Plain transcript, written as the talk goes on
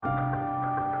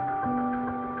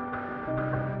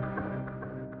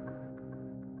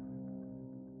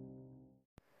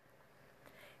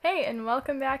and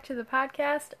welcome back to the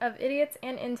podcast of Idiots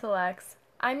and Intellects.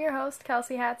 I'm your host,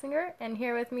 Kelsey Hatzinger, and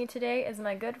here with me today is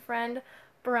my good friend,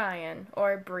 Brian,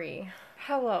 or Bree.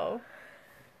 Hello.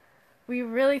 We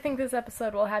really think this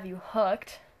episode will have you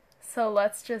hooked, so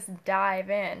let's just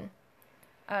dive in.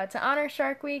 To honor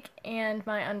Shark Week and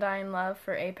my undying love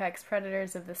for apex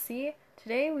predators of the sea,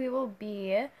 today we will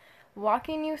be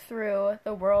walking you through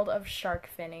the world of shark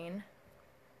finning.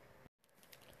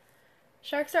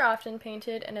 Sharks are often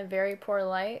painted in a very poor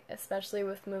light, especially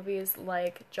with movies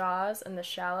like Jaws and The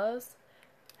Shallows.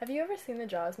 Have you ever seen the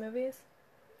Jaws movies?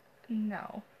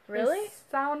 No. Really? They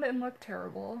sound and look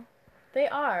terrible. They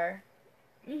are.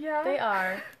 Yeah. They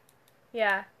are.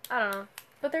 Yeah, I don't know.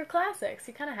 But they're classics.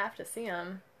 You kind of have to see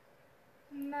them.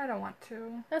 I don't want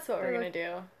to. That's what we're going to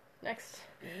do. Next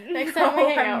No, time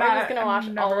we hang out, we're just going to I'm watch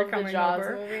all never of the coming Jaws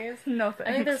over. movies. No thanks.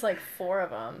 I think there's like 4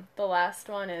 of them. The last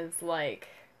one is like,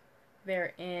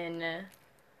 they're in,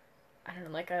 I don't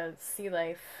know, like a sea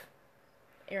life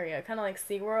area. Kind of like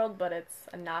SeaWorld, but it's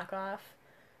a knockoff.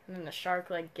 And then the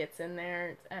shark like gets in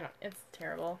there. It's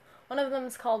terrible. One of them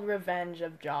is called Revenge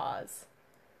of Jaws.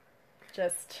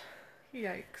 Just...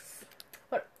 Yikes.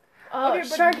 What? Oh, Okay,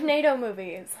 but... Sharknado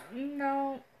movies.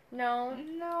 No. No?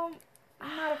 No.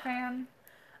 I'm not a fan.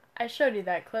 I showed you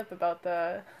that clip about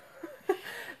the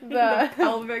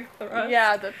pelvic thrust.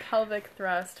 Yeah, the pelvic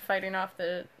thrust fighting off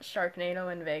the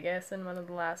Sharknado in Vegas in one of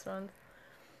the last ones.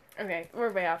 Okay,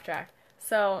 we're way off track.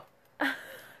 So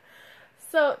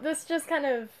this just kind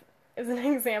of is an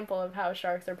example of how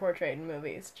sharks are portrayed in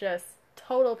movies. Just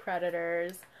total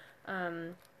predators.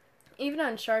 Even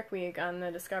on Shark Week on the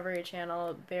Discovery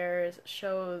Channel, there's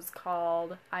shows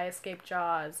called I Escaped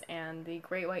Jaws and The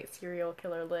Great White Serial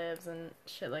Killer Lives and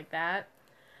shit like that.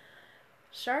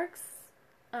 Sharks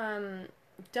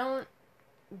don't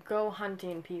go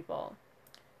hunting people.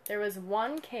 There was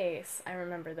one case, I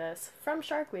remember this, from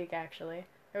Shark Week actually.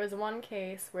 There was one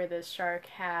case where this shark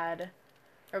had,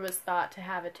 or was thought to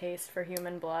have a taste for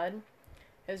human blood.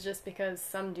 It was just because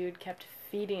some dude kept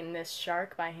feeding this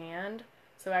shark by hand.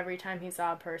 So every time he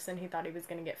saw a person, he thought he was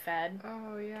going to get fed.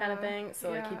 Oh, yeah. Kind of thing.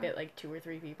 So, yeah. like, he bit, like, 2 or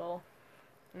 3 people.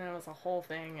 And then it was a whole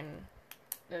thing, and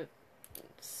it's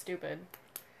stupid.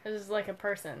 It was like a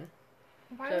person.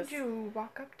 Why would you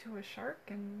walk up to a shark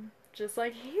and... Just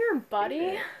like, here,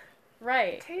 buddy.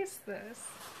 Right. Taste this.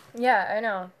 Yeah, I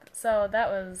know. So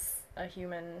that was a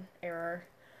human error.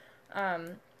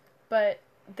 But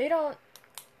they don't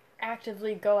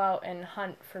actively go out and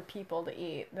hunt for people to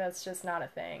eat. That's just not a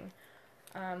thing.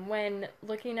 When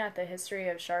looking at the history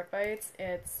of shark bites,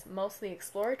 it's mostly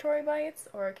exploratory bites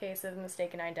or a case of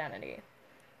mistaken identity.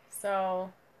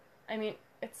 So, I mean,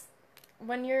 it's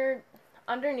when you're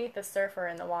underneath the surfer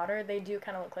in the water, they do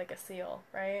kind of look like a seal,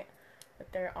 right? With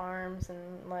their arms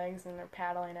and legs and they're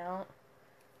paddling out.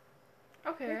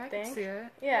 Okay, I can see it.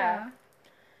 Yeah.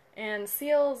 And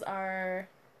seals are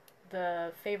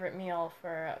the favorite meal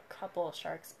for a couple of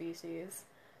shark species,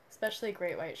 especially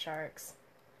great white sharks.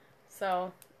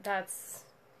 So that's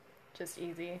just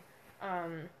easy.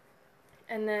 And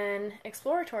then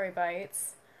exploratory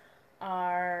bites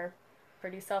are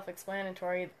pretty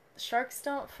self-explanatory. Sharks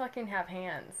don't fucking have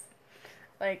hands.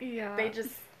 Like, they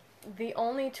just... The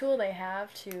only tool they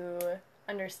have to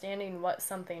understanding what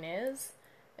something is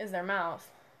their mouth.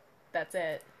 That's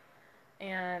it.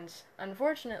 And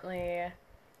unfortunately,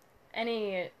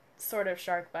 any sort of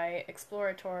shark bite,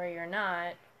 exploratory or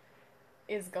not,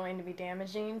 is going to be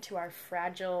damaging to our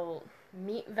fragile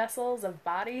meat vessels of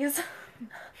bodies.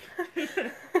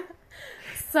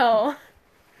 So,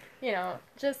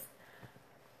 just,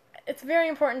 it's very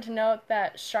important to note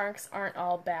that sharks aren't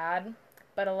all bad,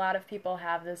 but a lot of people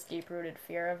have this deep-rooted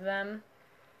fear of them,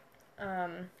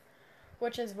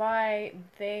 which is why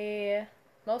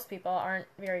most people aren't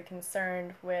very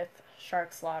concerned with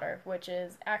shark slaughter, which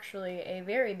is actually a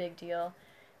very big deal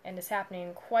and is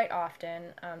happening quite often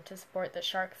to support the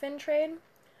shark fin trade.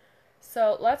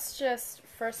 So let's just,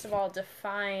 first of all,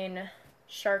 define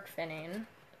shark finning.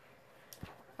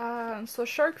 So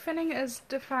shark finning is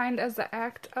defined as the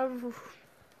act of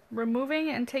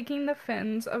removing and taking the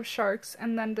fins of sharks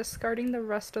and then discarding the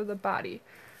rest of the body.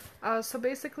 So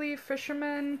basically,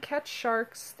 fishermen catch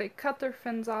sharks, they cut their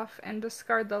fins off and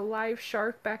discard the live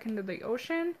shark back into the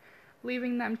ocean,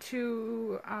 leaving them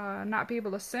to not be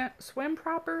able to swim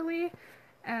properly,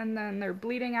 and then they're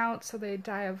bleeding out, so they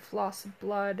die of loss of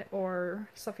blood or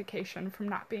suffocation from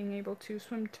not being able to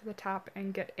swim to the top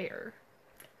and get air.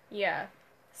 Yeah.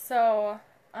 So,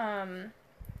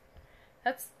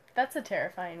 that's a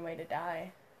terrifying way to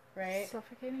die, right?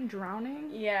 Suffocating,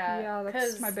 drowning? Yeah. Yeah,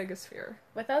 that's my biggest fear.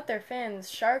 Without their fins,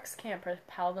 sharks can't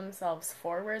propel themselves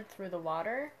forward through the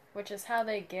water. which is how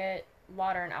they get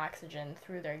water and oxygen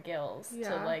through their gills to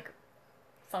Yeah. like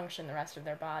function the rest of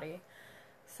their body.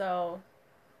 So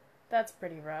that's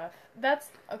pretty rough. That's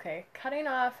okay. Cutting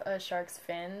off a shark's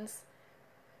fins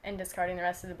and discarding the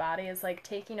rest of the body is like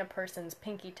taking a person's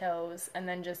pinky toes and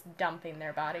then just dumping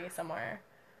their body somewhere.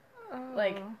 Oh.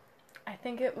 Like, I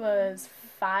think it was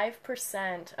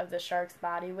 5% of the shark's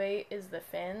body weight is the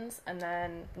fins, and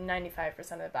then 95%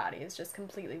 of the body is just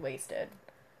completely wasted.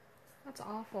 That's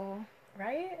awful.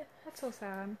 Right? That's so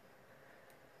sad.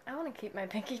 I want to keep my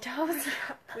pinky toes.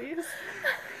 Please.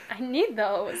 I need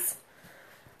those.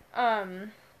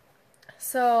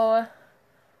 So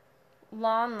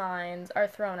lawn lines are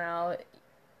thrown out,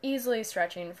 easily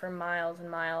stretching for miles and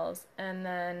miles, and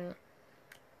then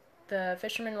the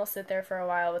fishermen will sit there for a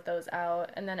while with those out,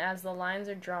 and then as the lines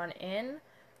are drawn in,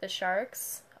 the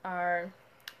sharks are,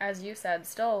 as you said,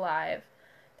 still alive.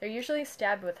 They're usually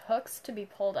stabbed with hooks to be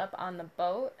pulled up on the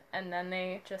boat, and then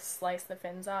they just slice the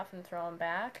fins off and throw them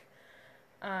back.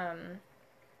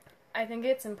 I think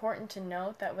it's important to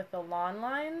note that with the lawn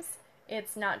lines,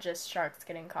 it's not just sharks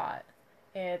getting caught.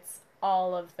 It's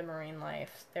all of the marine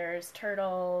life. There's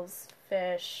turtles,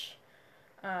 fish.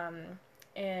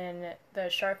 In the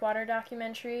Sharkwater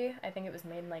documentary, I think it was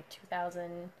made in like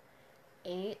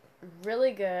 2008.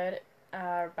 Really good,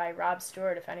 by Rob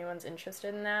Stewart, if anyone's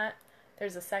interested in that.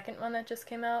 There's a second one that just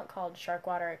came out called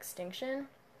Sharkwater Extinction.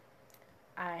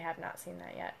 I have not seen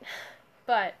that yet.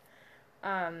 But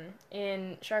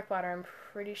in Sharkwater, I'm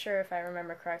pretty sure, if I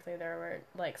remember correctly, there were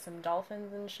like some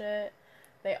dolphins and shit.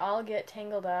 They all get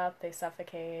tangled up, they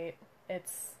suffocate.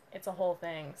 It's a whole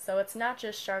thing. So it's not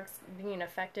just sharks being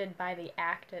affected by the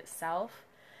act itself.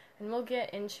 And we'll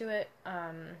get into it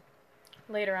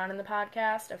later on in the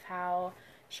podcast of how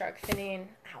shark finning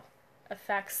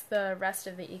affects the rest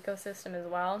of the ecosystem as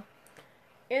well.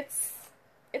 It's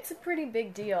a pretty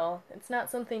big deal. It's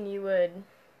not something you would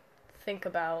think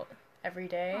about every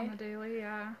day. On the daily,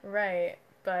 yeah. Right.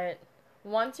 But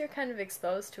once you're kind of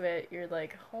exposed to it, you're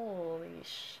like, holy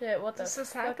shit, what the This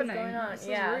is fuck happening. is going on? This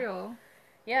Yeah. is real.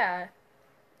 Yeah.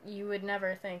 You would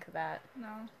never think of that.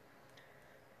 No.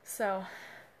 So,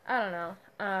 I don't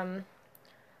know.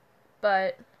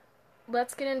 But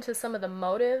let's get into some of the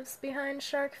motives behind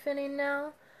shark finning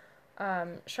now.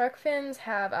 Shark fins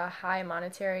have a high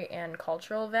monetary and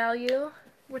cultural value.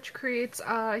 Which creates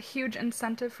a huge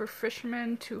incentive for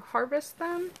fishermen to harvest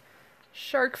them.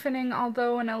 Shark finning,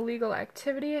 although an illegal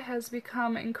activity, has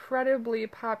become incredibly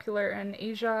popular in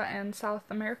Asia and South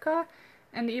America,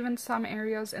 and even some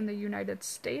areas in the United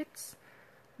States.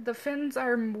 The fins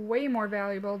are way more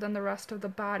valuable than the rest of the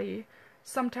body,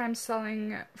 sometimes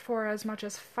selling for as much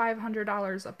as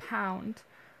 $500 a pound.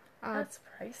 That's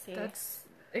pricey. That's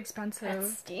expensive.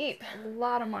 That's steep. A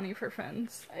lot of money for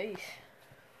fins. Eesh.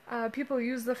 People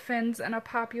use the fins in a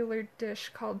popular dish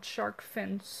called shark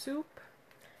fin soup.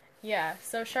 Yeah,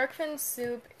 so shark fin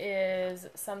soup is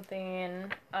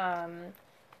something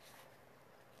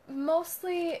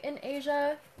mostly in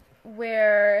Asia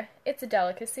where it's a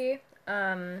delicacy.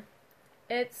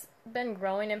 It's been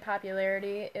growing in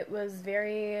popularity. It was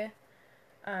very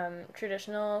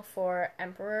traditional for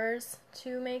emperors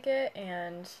to make it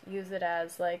and use it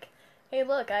as like, hey,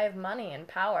 look, I have money and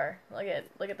power. Look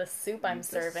at the soup I'm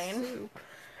serving. Soup.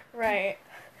 Right.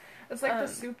 It's like the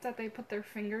soup that they put their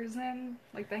fingers in,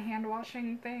 like the hand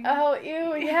washing thing. Oh,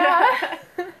 ew, yeah.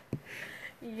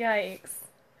 Yikes.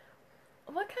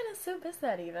 What kind of soup is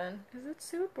that even? Is it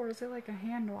soup or is it like a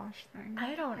hand wash thing?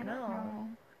 I don't know.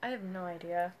 I have no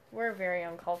idea. We're very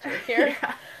uncultured here.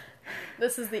 Yeah.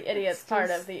 This is the idiots It's part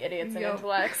just- of the idiots and Yup.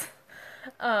 intellects.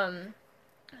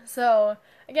 So,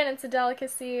 again, it's a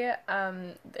delicacy.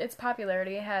 Its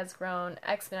popularity has grown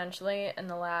exponentially in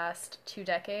the last 2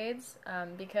 decades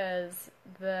because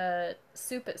the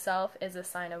soup itself is a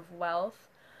sign of wealth.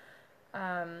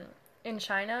 In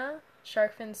China,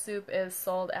 shark fin soup is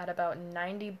sold at about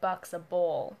 $90 a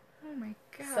bowl. Oh my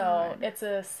god. So it's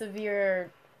a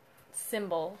severe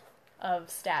symbol of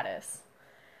status.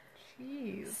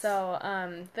 Jeez. So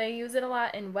they use it a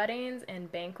lot in weddings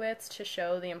and banquets to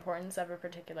show the importance of a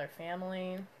particular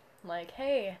family. Like,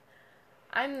 hey,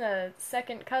 I'm the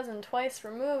second cousin twice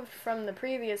removed from the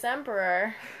previous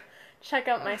emperor. Check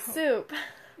out my soup.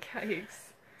 Yikes.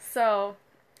 So,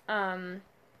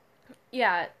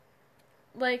 yeah,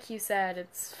 like you said,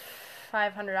 it's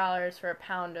 $500 for a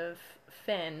pound of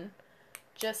fin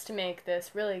just to make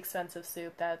this really expensive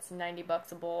soup that's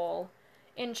 $90 a bowl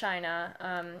in China.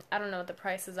 I don't know what the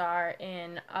prices are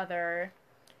in other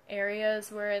areas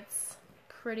where it's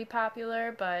pretty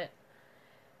popular, but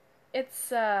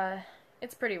it's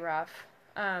pretty rough.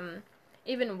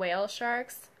 Even whale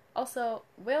sharks Also,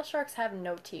 whale sharks have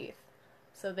no teeth,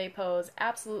 so they pose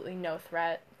absolutely no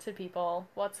threat to people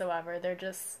whatsoever.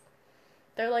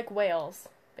 They're like whales,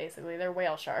 basically. They're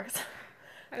whale sharks.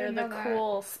 I They're didn't the know that.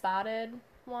 cool spotted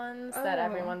ones that Oh,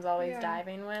 everyone's always yeah.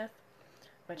 diving with,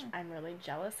 which Hmm. I'm really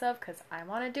jealous of because I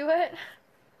want to do it,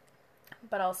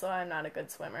 but also I'm not a good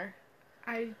swimmer.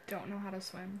 I don't know how to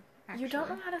swim, You don't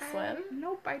actually. know how to swim?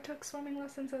 Nope, I took swimming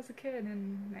lessons as a kid,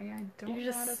 and I don't You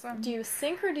know how to just swim. do you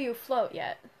sink or do you float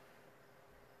yet?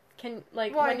 Can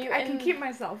like Well, when you I can keep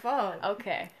myself up,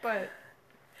 Okay. but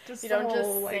just You the don't just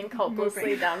whole, like, sink hopelessly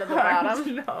moving down to the part,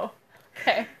 bottom? No.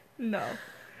 Okay. No.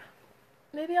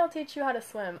 Maybe I'll teach you how to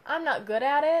swim. I'm not good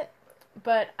at it,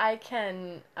 but I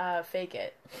can fake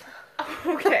it.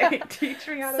 Okay, teach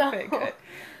me how to So- fake it.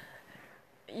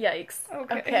 Yikes.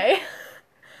 Okay.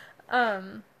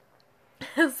 Um,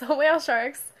 so whale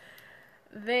sharks,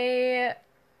 they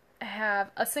have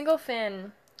a single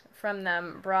fin from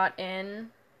them brought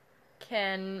in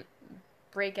can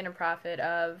break in a profit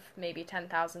of maybe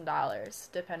 $10,000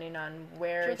 depending on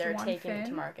where Just they're one taking it to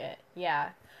fin? market. Yeah.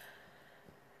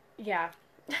 Yeah.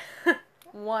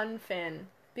 One fin.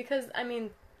 Because I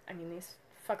mean these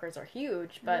fuckers are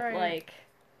huge, but Right. like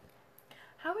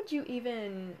how would you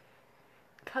even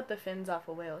cut the fins off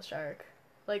a whale shark?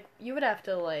 Like you would have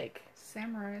to like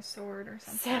Samurai sword or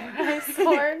something. samurai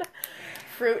sword,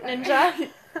 fruit ninja.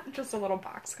 Just a little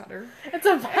box cutter. It's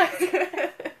a box.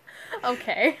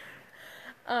 Okay.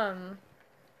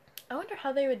 I wonder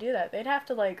how they would do that. They'd have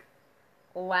to like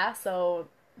lasso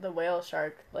the whale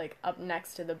shark like up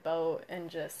next to the boat and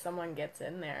just someone gets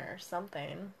in there or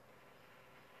something.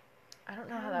 I don't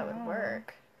know how that would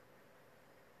work.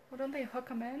 Well, don't they hook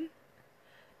them in?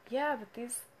 Yeah, but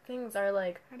these things are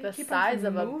like How do you the keep 'em size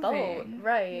from of a boat, moving?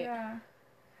 right? Yeah.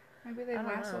 Maybe they I don't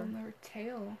lasso know. in their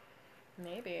tail.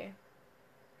 Maybe.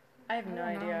 I have I no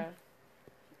don't know. idea.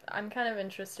 I'm kind of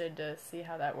interested to see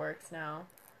how that works now.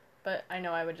 But I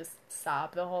know I would just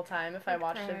sob the whole time if I I'd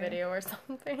watched a cry. video or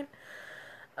something.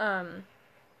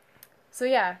 So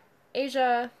yeah,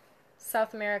 Asia,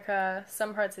 South America,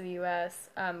 some parts of the U.S.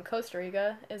 Costa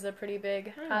Rica is a pretty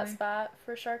big Really? hotspot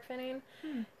for shark finning.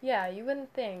 Yeah, you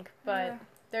wouldn't think, but Yeah.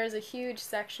 there's a huge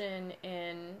section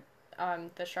in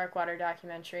the Sharkwater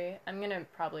documentary. I'm gonna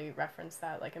probably reference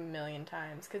that like a million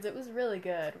times because it was really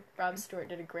good. Rob Stewart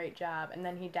did a great job, and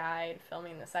then he died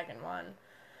filming the second one,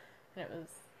 and it was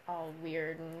all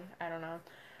weird and I don't know,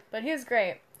 but he was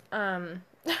great.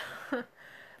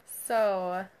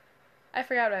 So I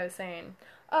forgot what I was saying.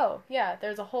 Oh, yeah,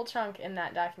 there's a whole chunk in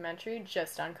that documentary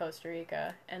just on Costa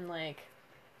Rica. And, like,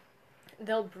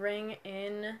 they'll bring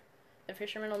in, the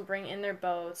fishermen will bring in their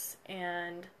boats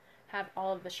and have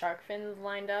all of the shark fins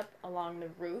lined up along the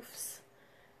roofs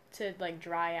to, like,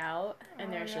 dry out. And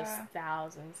Oh, there's just yeah.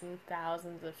 thousands and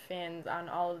thousands of fins on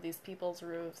all of these people's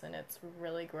roofs, and it's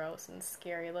really gross and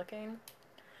scary looking.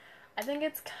 I think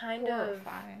it's kind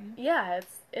Horrifying. of... Yeah,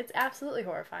 it's absolutely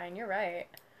horrifying. You're right.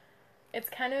 It's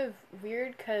kind of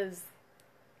weird because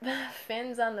the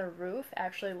fins on the roof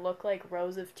actually look like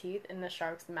rows of teeth in the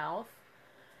shark's mouth,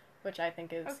 which I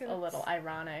think is Okay, a little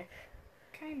ironic.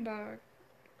 Kinda.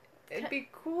 It'd be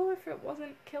cool if it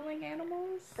wasn't killing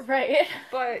animals. Right?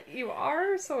 But you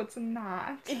are, so it's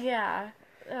not. Yeah.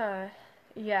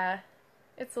 Yeah.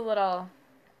 It's a little...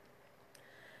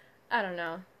 I don't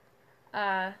know.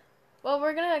 Well,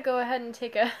 we're gonna go ahead and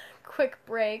take a quick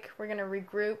break. We're gonna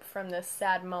regroup from this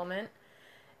sad moment.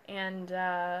 And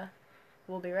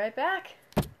we'll be right back.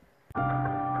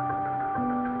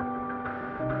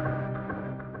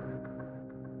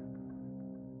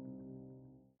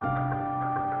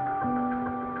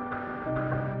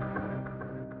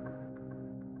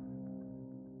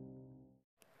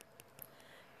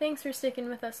 Thanks for sticking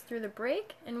with us through the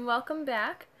break, and welcome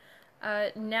back.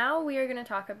 Now we are going to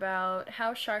talk about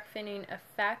how shark finning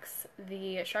affects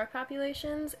the shark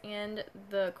populations and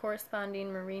the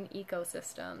corresponding marine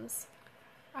ecosystems.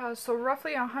 So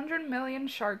roughly 100 million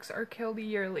sharks are killed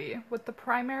yearly, with the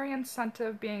primary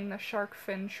incentive being the shark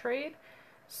fin trade.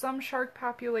 Some shark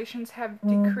populations have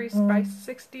decreased by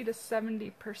 60 to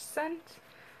 70%.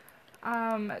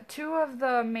 Two of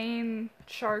the main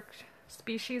shark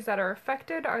species that are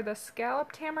affected are the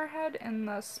scalloped hammerhead and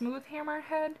the smooth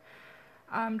hammerhead.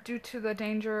 Due to the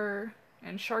danger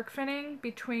in shark finning,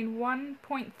 between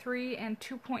 1.3 and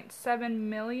 2.7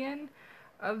 million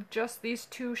of just these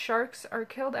two sharks are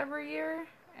killed every year.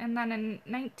 And then in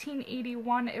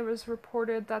 1981, it was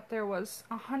reported that there was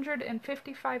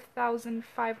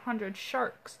 155,500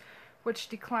 sharks, which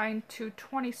declined to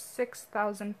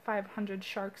 26,500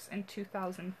 sharks in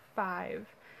 2005.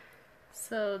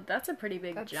 So that's a pretty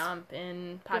big That's jump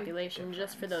in population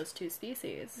just for difference. those two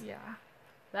species. Yeah.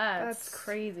 That's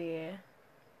crazy.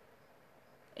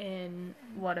 In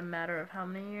what, a matter of how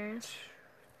many years?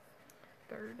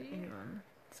 30.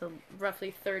 So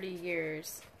roughly 30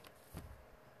 years.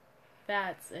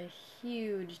 That's a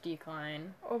huge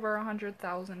decline. Over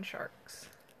 100,000 sharks.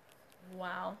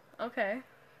 Wow. Okay.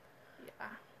 Yeah.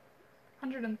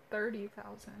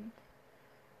 130,000.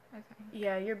 I think.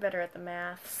 Yeah, you're better at the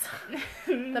maths.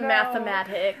 The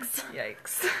mathematics.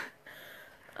 Yikes.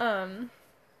 Um,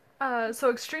 So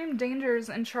extreme dangers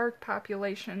in shark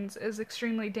populations is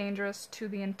extremely dangerous to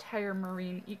the entire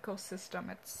marine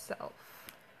ecosystem itself.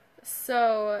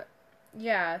 So,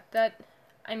 yeah,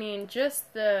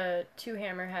 just the two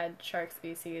hammerhead shark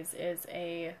species is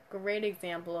a great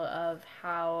example of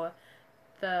how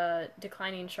the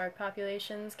declining shark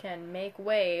populations can make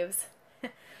waves.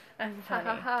 I'm funny.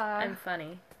 I'm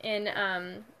funny. In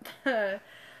the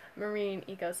marine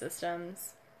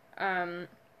ecosystems.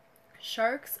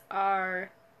 Sharks are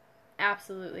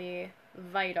absolutely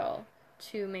vital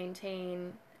to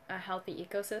maintain a healthy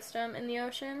ecosystem in the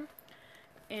ocean.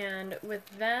 And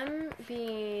with them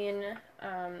being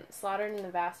slaughtered in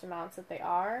the vast amounts that they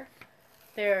are,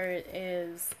 there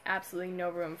is absolutely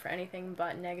no room for anything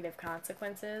but negative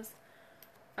consequences.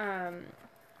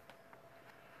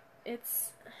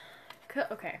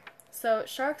 Okay. So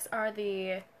sharks are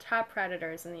the top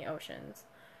predators in the oceans,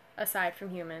 aside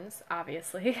from humans,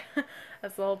 obviously.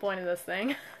 That's the whole point of this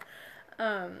thing.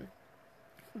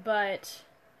 But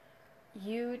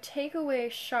you take away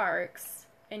sharks,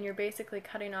 and you're basically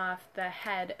cutting off the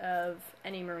head of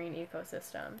any marine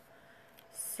ecosystem.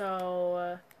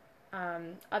 So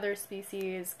other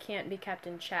species can't be kept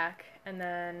in check, and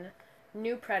then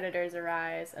new predators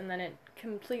arise, and then it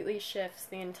completely shifts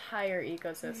the entire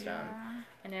ecosystem. Yeah.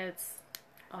 And it's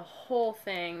a whole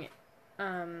thing.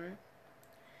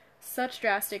 Such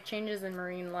drastic changes in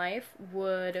marine life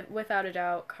would, without a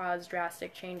doubt, cause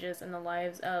drastic changes in the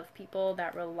lives of people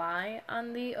that rely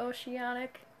on the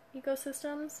oceanic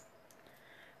ecosystems,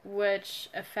 which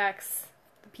affects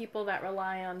the people that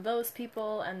rely on those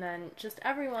people, and then just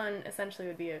everyone essentially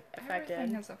would be affected.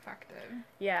 Everything is affected.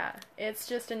 Yeah, it's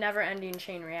just a never-ending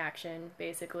chain reaction,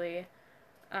 basically.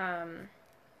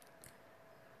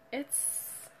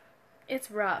 It's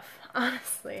rough,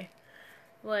 honestly.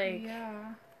 Like,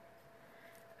 yeah.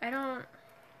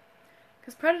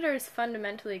 Because predators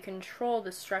fundamentally control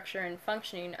the structure and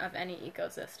functioning of any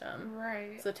ecosystem.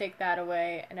 Right. So take that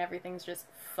away, and everything's just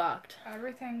fucked.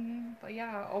 Everything, but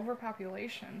yeah,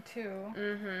 overpopulation too.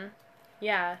 Mm-hmm.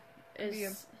 Yeah. Could be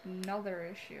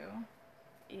another issue.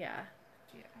 Yeah.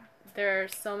 Yeah. There are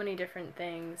so many different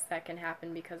things that can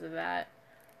happen because of that.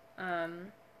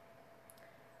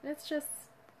 It's just,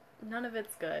 none of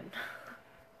it's good.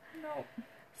 Nope.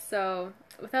 So,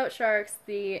 without sharks,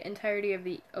 the entirety of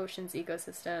the ocean's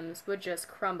ecosystems would just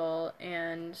crumble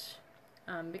and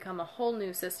become a whole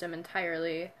new system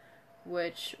entirely,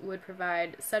 which would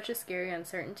provide such a scary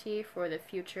uncertainty for the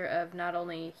future of not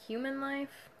only human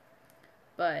life,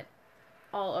 but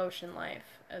all ocean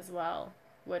life as well,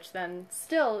 which then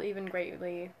still even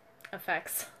greatly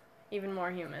affects even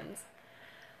more humans.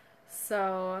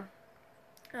 So,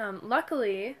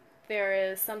 luckily, there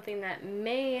is something that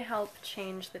may help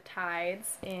change the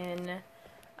tides in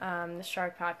the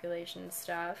shark population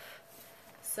stuff.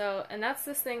 So, and that's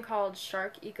this thing called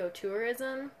shark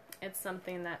ecotourism. It's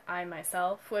something that I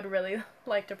myself would really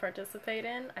like to participate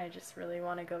in. I just really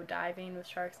want to go diving with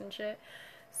sharks and shit.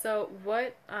 So,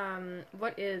 what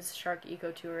is shark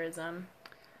ecotourism?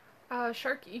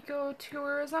 Shark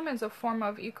ecotourism is a form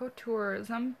of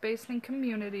ecotourism based in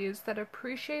communities that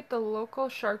appreciate the local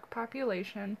shark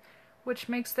population, which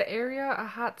makes the area a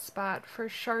hot spot for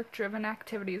shark-driven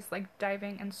activities like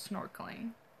diving and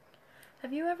snorkeling.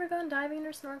 Have you ever gone diving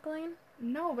or snorkeling?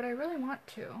 No, but I really want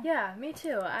to. Yeah, me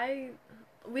too.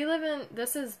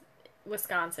 This is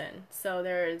Wisconsin, so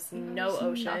there's no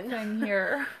ocean. Nothing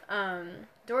here.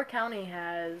 Door County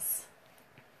has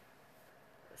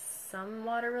some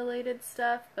water-related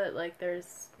stuff, but, like,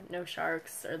 there's no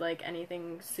sharks or, like,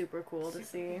 anything super cool to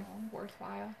see. Cool,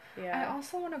 worthwhile. Yeah. I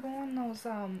also want to go on those,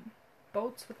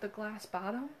 boats with the glass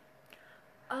bottom.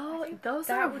 Oh, those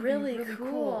are really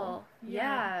cool.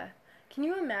 Yeah. Can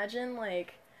you imagine,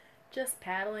 like, just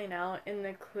paddling out in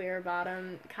the clear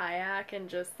bottom kayak and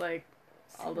just, like,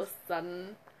 all of a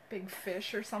sudden... Big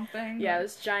fish or something? Yeah,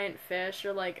 this giant fish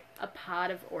or, like, a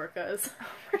pod of orcas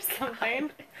or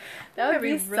something. That would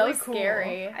be really so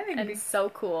scary and so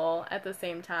cool at the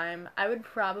same time. I would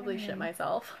probably shit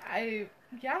myself.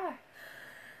 Yeah.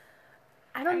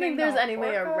 I don't I think mean, there's no, any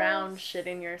way orcas- around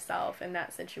shitting yourself in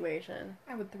that situation.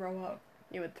 I would throw up.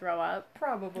 You would throw up.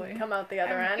 Probably. Come out the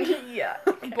other I'm- end. Yeah.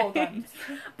 Okay. Both ends.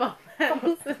 Both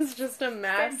ends. It's just a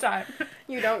mess. Same time.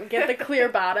 You don't get the clear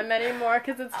bottom anymore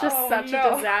because it's just Oh, such a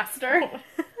no. disaster.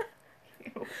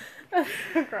 Ew. That's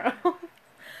so gross.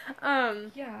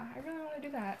 Yeah, I really want to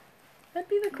do that. That'd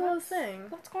be the coolest thing.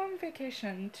 Let's go on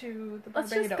vacation to the Let's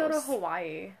Barbados. just go to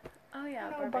Hawaii. Oh yeah,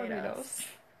 No, Barbados.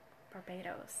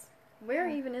 Barbados. Where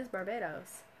Yeah. even is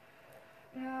Barbados?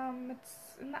 It's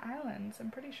in the islands,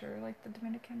 I'm pretty sure. Like the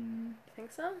Dominican. You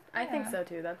think so? I think Yeah. so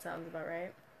too. That sounds about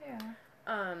right.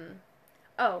 Yeah.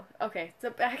 Oh, okay. So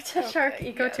back to Okay, shark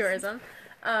yes. ecotourism.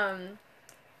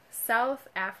 South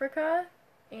Africa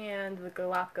and the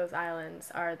Galapagos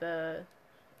Islands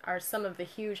are some of the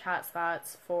huge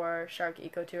hotspots for shark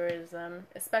ecotourism,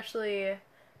 especially.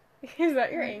 Is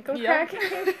that your ankle Yep.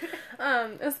 cracking?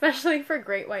 Especially for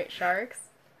great white sharks.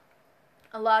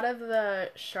 A lot of the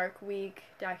Shark Week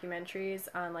documentaries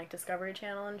on like Discovery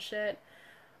Channel and shit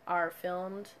are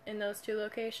filmed in those two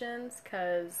locations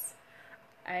because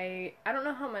I don't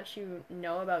know how much you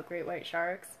know about great white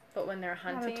sharks, but when they're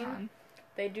Not a hunting, ton.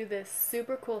 they do this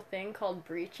super cool thing called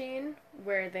breaching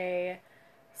where they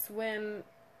swim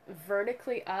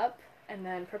vertically up and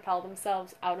then propel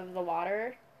themselves out of the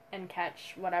water and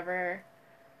catch whatever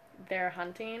they're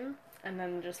hunting and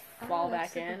then just fall Oh,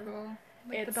 that's back super in. Cool.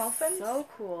 Like It's the dolphins? so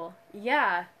cool.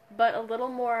 Yeah, but a little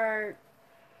more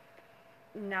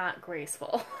not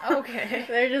graceful. Okay.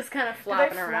 They're just kind of Do flopping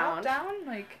they flop around. down?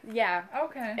 Like, Yeah,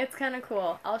 okay. it's kind of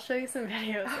cool. I'll show you some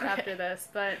videos Okay. after this,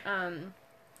 but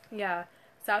yeah,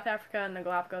 South Africa and the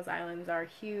Galapagos Islands are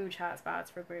huge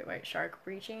hotspots for great white shark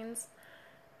breachings.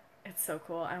 It's so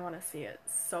cool. I want to see it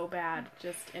so bad,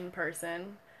 just in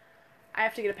person. I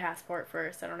have to get a passport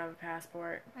first. I don't have a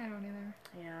passport. I don't either.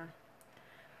 Yeah.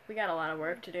 We got a lot of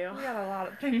work to do. We got a lot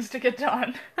of things to get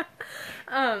done.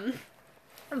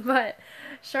 But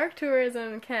shark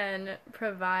tourism can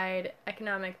provide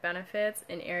economic benefits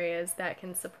in areas that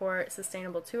can support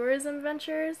sustainable tourism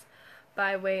ventures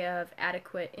by way of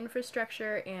adequate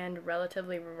infrastructure and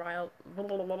relatively reliable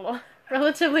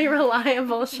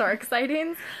shark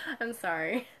sightings. I'm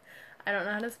sorry. I don't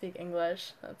know how to speak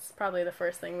English. That's probably the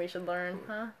first thing we should learn,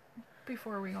 huh?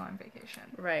 Before we go on vacation.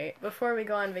 Right. Before we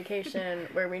go on vacation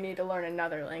where we need to learn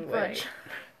another language.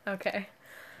 Right. Okay.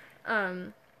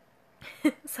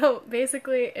 So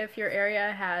basically, if your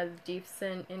area has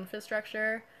decent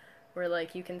infrastructure where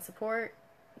like you can support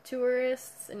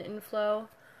tourists and inflow,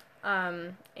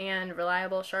 and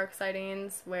reliable shark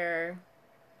sightings where,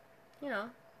 you know,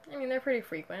 I mean, they're pretty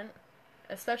frequent,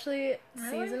 especially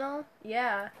Really? seasonal.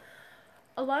 Yeah.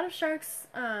 A lot of sharks,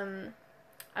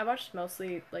 I watched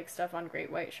mostly like stuff on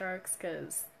great white sharks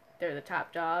because they're the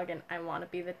top dog and I want to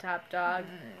be the top dog,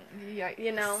 Yikes.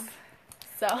 you know?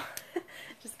 So,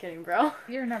 just kidding, bro.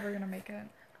 You're never gonna make it.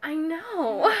 I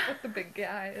know. With the big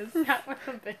guys. Not with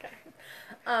the big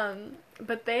guy.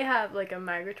 But they have like a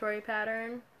migratory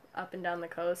pattern up and down the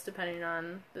coast depending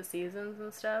on the seasons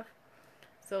and stuff.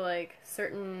 So like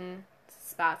certain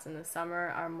spots in the summer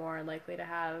are more likely to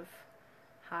have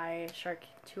high shark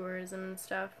tourism and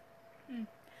stuff. Mm.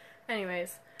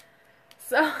 Anyways,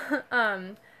 so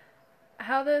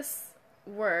how this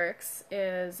works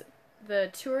is the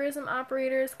tourism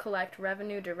operators collect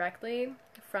revenue directly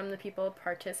from the people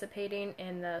participating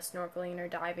in the snorkeling or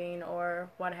diving or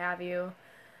what have you.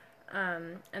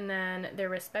 And then their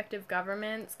respective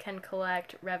governments can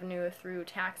collect revenue through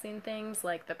taxing things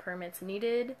like the permits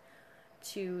needed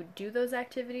to do those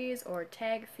activities or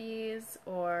tag fees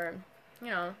or, you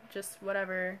know, just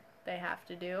whatever they have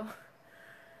to do.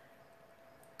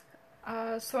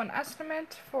 So an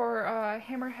estimate for a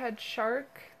hammerhead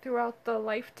shark throughout the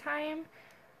lifetime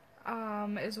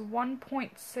is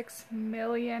 1.6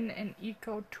 million in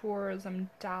ecotourism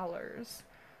dollars,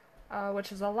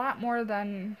 which is a lot more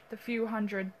than the few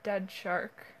hundred that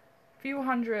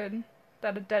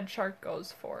a dead shark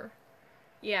goes for.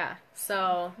 Yeah,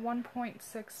 so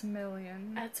 1.6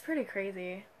 million. that's pretty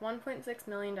crazy. $1.6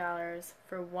 million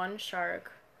for one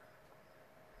shark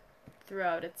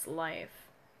throughout its life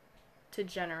to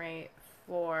generate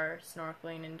for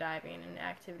snorkeling and diving and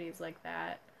activities like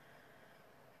that.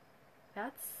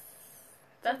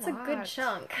 That's a good lot.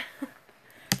 chunk.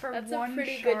 For That's a one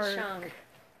pretty shark. good chunk.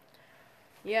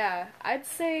 Yeah, I'd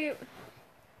say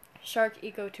shark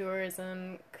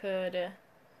ecotourism could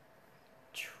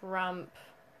trump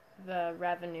the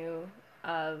revenue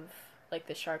of like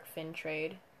the shark fin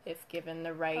trade if given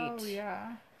the right Oh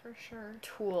yeah, for sure.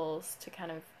 tools to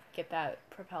kind of get that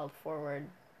propelled forward.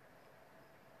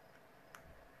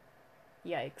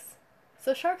 Yikes.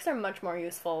 So sharks are much more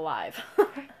useful alive.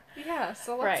 Yeah,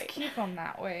 so let's Right. keep them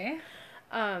that way.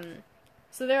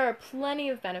 So there are plenty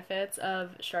of benefits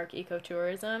of shark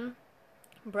ecotourism.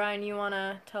 Brian, you want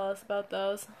to tell us about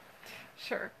those?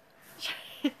 Sure.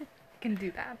 Can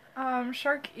do that.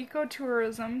 Shark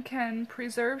ecotourism can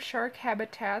preserve shark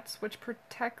habitats, which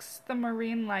protects the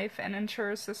marine life and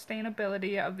ensures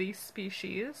sustainability of these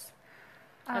species.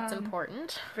 That's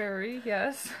important. Very,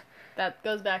 yes. That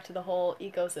goes back to the whole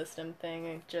ecosystem thing,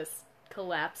 and just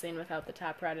collapsing without the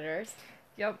top predators.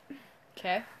 Yep.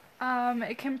 Okay.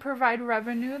 It can provide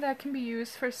revenue that can be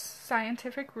used for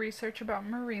scientific research about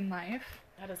marine life.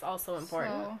 That is also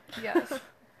important. So, yes.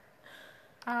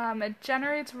 It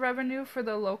generates revenue for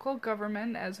the local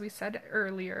government, as we said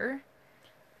earlier.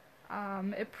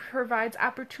 It provides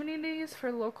opportunities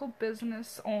for local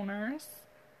business owners.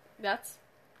 That's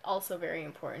also very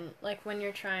important. Like when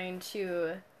you're trying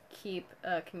to keep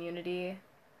a community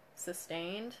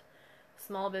sustained,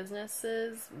 small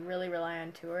businesses really rely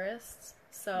on tourists.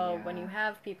 So when you Yeah.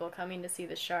 have people coming to see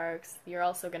the sharks, you're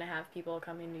also going to have people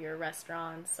coming to your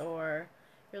restaurants or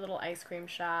your little ice cream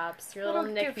shops, your little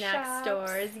Little gift knick-knack shops.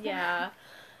 stores. Yeah.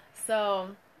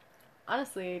 So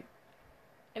honestly,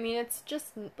 I mean, it's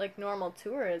just like normal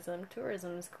tourism.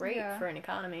 Tourism is great Yeah. for an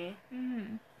economy.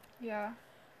 Mm-hmm. Yeah.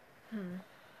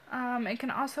 It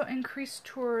can also increase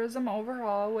tourism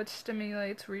overall, which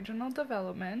stimulates regional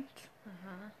development.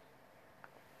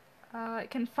 It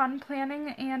can fund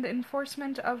planning and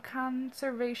enforcement of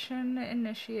conservation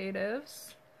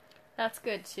initiatives. That's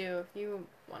good too. If you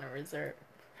want to reserve,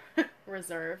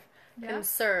 Yeah.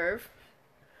 conserve,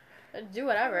 do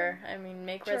whatever. I mean,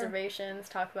 make Sure. reservations,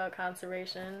 talk about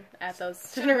conservation at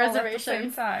those All at the same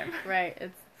reservations. time. Right,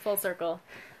 it's full circle.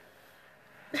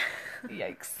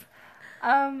 Yikes.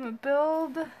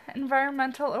 Build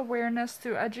environmental awareness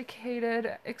through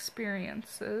educated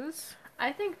experiences.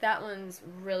 I think that one's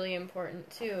really important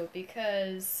too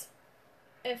because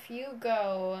if you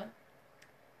go,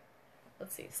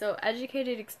 let's see, so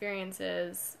educated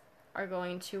experiences are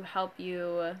going to help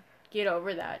you get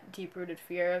over that deep-rooted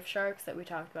fear of sharks that we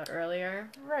talked about earlier.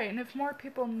 Right, and if more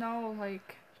people know,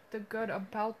 like, the good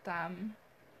about them,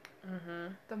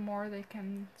 the more they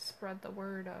can spread the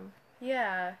word of.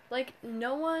 Yeah, like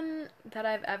no one that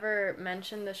I've ever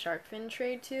mentioned the shark fin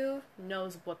trade to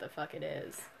knows what the fuck it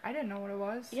is. I didn't know what it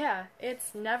was. Yeah,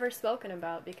 it's never spoken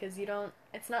about because you don't,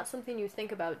 it's not something you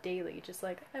think about daily. Just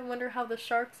like, I wonder how the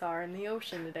sharks are in the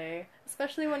ocean today.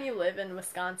 Especially when you live in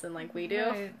Wisconsin like we do.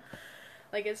 Right.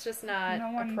 Like, it's just not No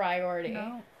a one- priority.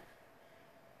 No.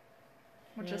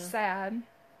 Which is Yeah. sad.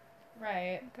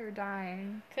 Right. They're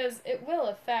dying. Because it will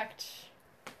affect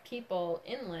people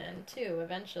inland too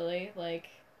eventually. Like,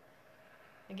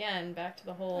 again, back to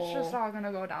the whole. It's just all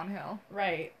gonna go downhill.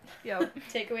 Right. Yep.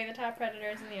 Take away the top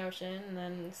predators in the ocean, and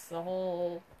then it's the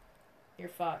whole. You're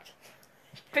fucked.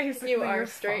 Basically, You are you're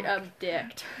straight fucked. up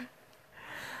dicked.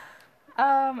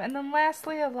 And then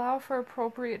lastly, allow for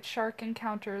appropriate shark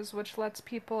encounters, which lets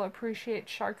people appreciate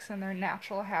sharks in their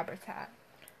natural habitat.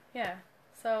 Yeah.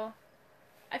 So,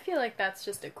 I feel like that's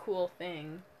just a cool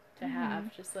thing to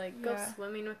have. Just like go Yeah.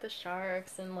 swimming with the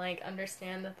sharks and like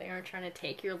understand that they aren't trying to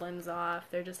take your limbs off.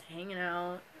 They're just hanging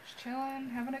out. Just chilling,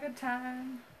 having a good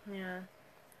time. Yeah.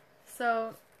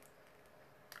 So,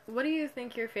 what do you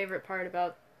think your favorite part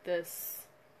about this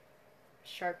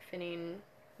shark finning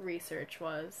research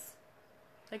was?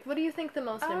 Like, what do you think the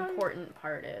most important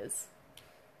part is?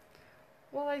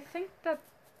 Well, I think that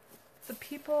the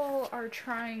people are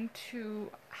trying to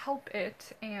help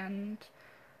it and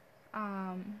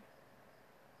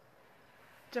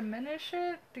diminish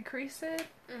it, decrease it.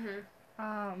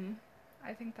 Mm-hmm.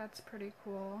 I think that's pretty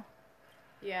cool.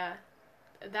 Yeah.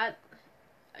 That,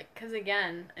 because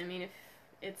again, I mean, if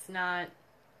it's not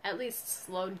at least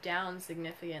slowed down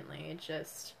significantly, it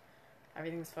just,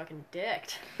 everything's fucking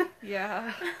dicked.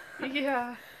 Yeah.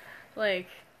 Yeah. Like,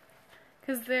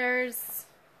 because there's,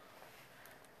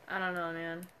 I don't know,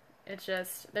 man. It's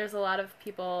just, there's a lot of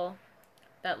people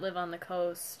that live on the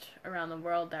coast around the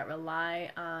world that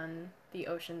rely on the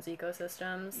ocean's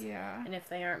ecosystems. Yeah. And if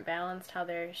they aren't balanced how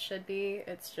they should be,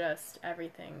 it's just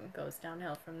everything goes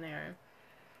downhill from there.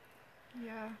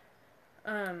 Yeah.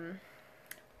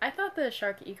 I thought the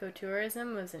shark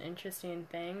ecotourism was an interesting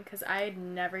thing because I had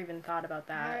never even thought about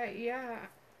that. Yeah.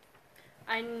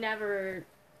 I never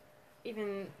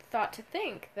even thought to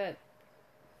think that,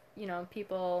 you know,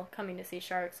 people coming to see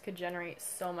sharks could generate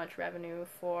so much revenue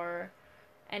for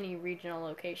any regional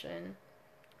location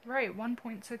Right,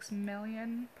 1.6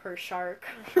 million per shark.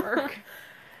 per shark.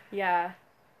 Yeah.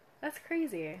 That's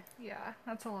crazy. Yeah,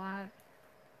 that's a lot.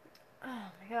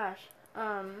 Oh my gosh.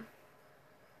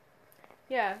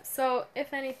 Yeah, so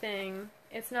if anything,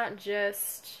 it's not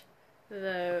just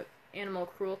the animal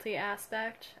cruelty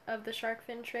aspect of the shark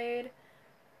fin trade,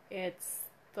 it's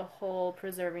the whole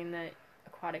preserving the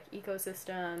aquatic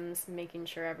ecosystems, making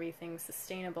sure everything's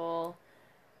sustainable.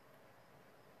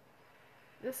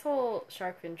 This whole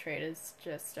shark fin trade is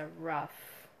just a rough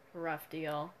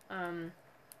deal.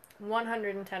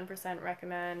 110%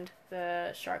 recommend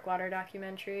the Sharkwater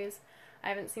documentaries. I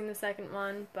haven't seen the second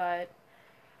one, but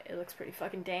it looks pretty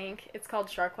fucking dank. It's called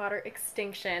Sharkwater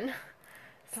Extinction.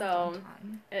 So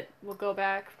it will go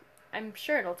back. I'm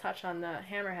sure it'll touch on the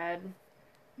hammerhead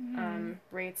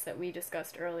rates that we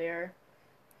discussed earlier.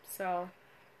 So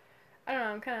I don't know.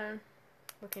 I'm kind of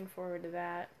looking forward to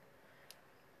that.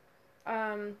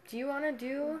 Do you want to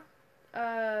do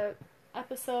a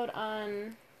episode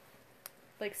on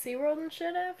like SeaWorld and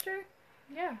shit after?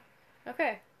 Yeah.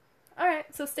 Okay.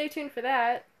 Alright, so stay tuned for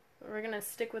that. We're gonna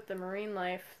stick with the marine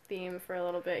life theme for a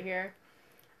little bit here.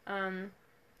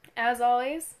 As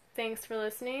always, thanks for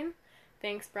listening.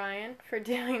 Thanks, Brian, for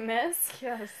doing this.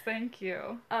 Yes, thank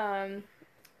you.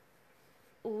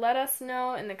 Let us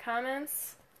know in the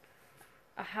comments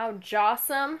how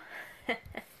jawsome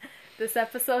this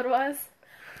episode was.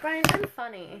 Brian, I'm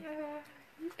funny.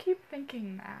 You keep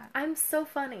thinking that. I'm so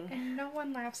funny. And no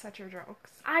one laughs at your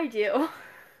jokes. I do.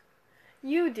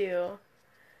 You do.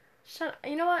 Shut up.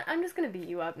 You know what? I'm just gonna beat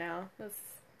you up now.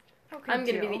 Okay, I'm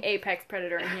gonna be the apex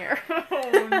predator in here.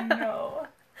 Oh,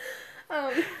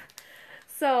 no.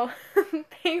 So,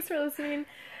 thanks for listening.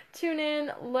 Tune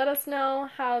in. Let us know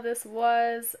how this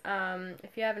was.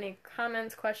 If you have any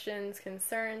comments, questions,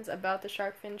 concerns about the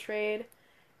shark fin trade,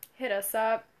 hit us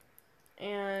up,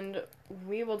 and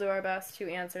we will do our best to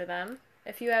answer them.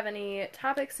 If you have any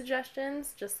topic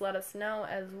suggestions, just let us know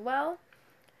as well.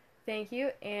 Thank you,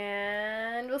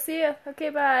 and we'll see you. Okay,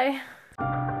 bye.